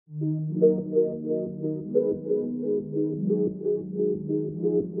For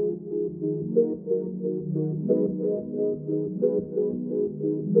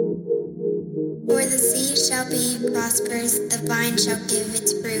the seed shall be prosperous, the vine shall give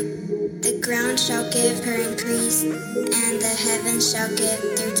its fruit. The ground shall give her increase, and the heavens shall give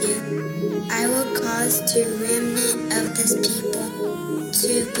their due. I will cause to remnant of this people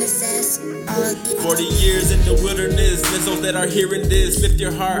to possess all the 40 years in the wilderness, let's those that are hearing this, lift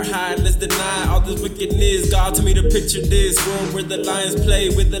your heart high, let's deny all this wickedness. God told me to picture this world where the lions play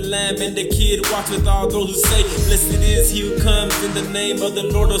with the lamb and the kid, watch with all those who say, blessed is he who comes in the name of the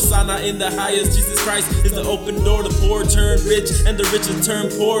Lord. Hosanna in the highest. Jesus Christ is the open door. The poor turn rich and the rich will turn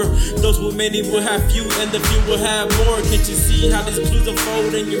poor. Those who many will have few and the few will have more. Can't you see how these clues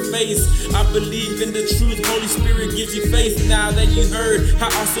unfold in your face? I believe in the truth, Holy Spirit gives you faith. Now that you heard how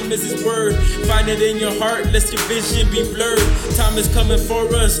awesome is his word, find it in your heart, lest your vision be blurred. Time is coming for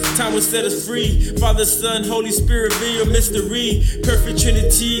us, time will set us free. Father, Son, Holy Spirit, be your mystery. Perfect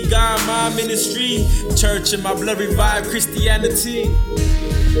Trinity, God, my ministry. Church and my blood revive Christianity.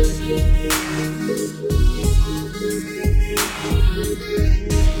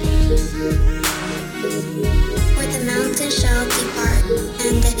 For the mountains shall depart,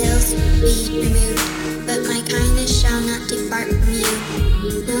 and the hills be removed, but my kindness shall not depart from you,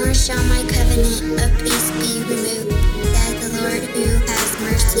 nor shall my covenant of peace be removed, says the Lord who has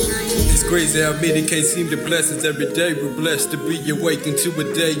mercy on you. It's crazy how many can't seem to bless us every day. We're blessed to be awakened to a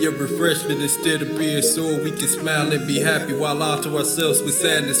day of refreshment. Instead of being sore, we can smile and be happy while lie to ourselves with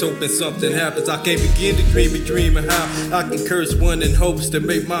sadness, hoping something happens. I can't begin to dream of how I can curse one in hopes to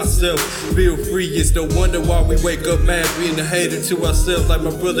make myself feel free. It's no wonder why we wake up mad, being a hater to ourselves. Like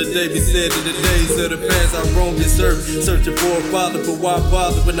my brother David said, in the days of the past I roamed this earth, searching for a father, but why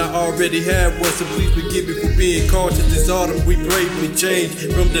bother when I already have one? So please forgive me for being cautious. This autumn we bravely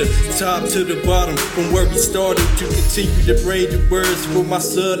changed from the top to the bottom, from where we started to continue to bring the words for my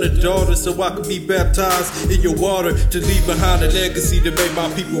son and daughter, so I can be baptized in your water, to leave behind a legacy to make my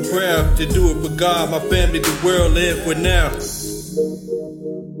people proud, to do it for God, my family, the world, and for now.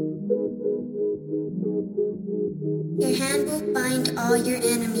 Your hand will bind all your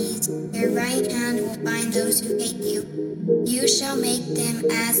enemies, your right hand will bind those who hate you. You shall make them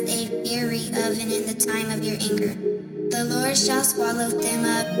as a fiery oven in the time of your anger. The Lord shall swallow them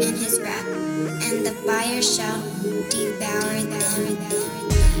up in his wrath, and the fire shall devour them.